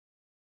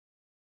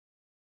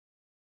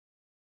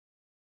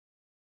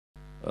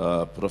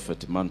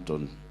Prophet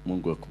Manton,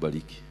 Mungu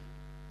akubariki.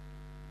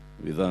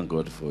 We thank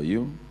God for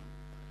you.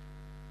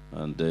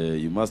 And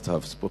you must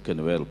have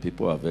spoken well.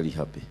 People are very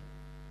happy.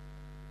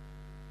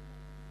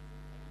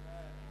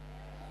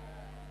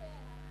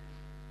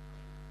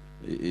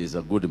 He is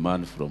a good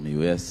man from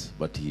US,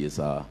 but he is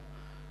a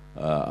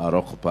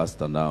rock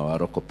pastor now, a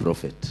rock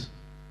prophet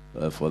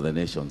for the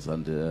nations,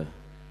 and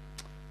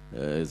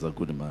is a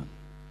good man.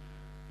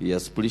 He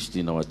has preached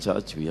in our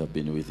church. We have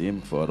been with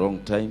him for a long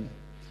time.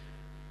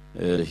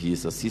 He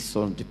is a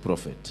seasoned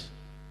prophet.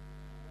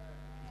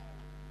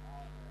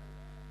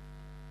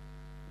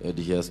 And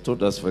he has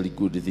told us very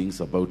good things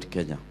about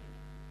Kenya.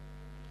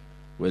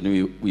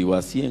 When we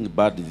were seeing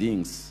bad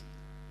things,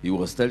 he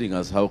was telling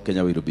us how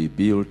Kenya will be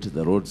built,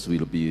 the roads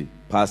will be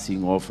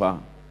passing over.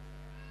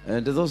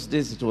 And those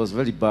days it was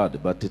very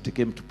bad, but it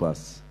came to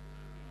pass.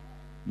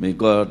 May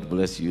God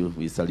bless you.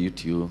 We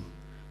salute you,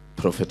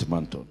 Prophet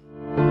Manton.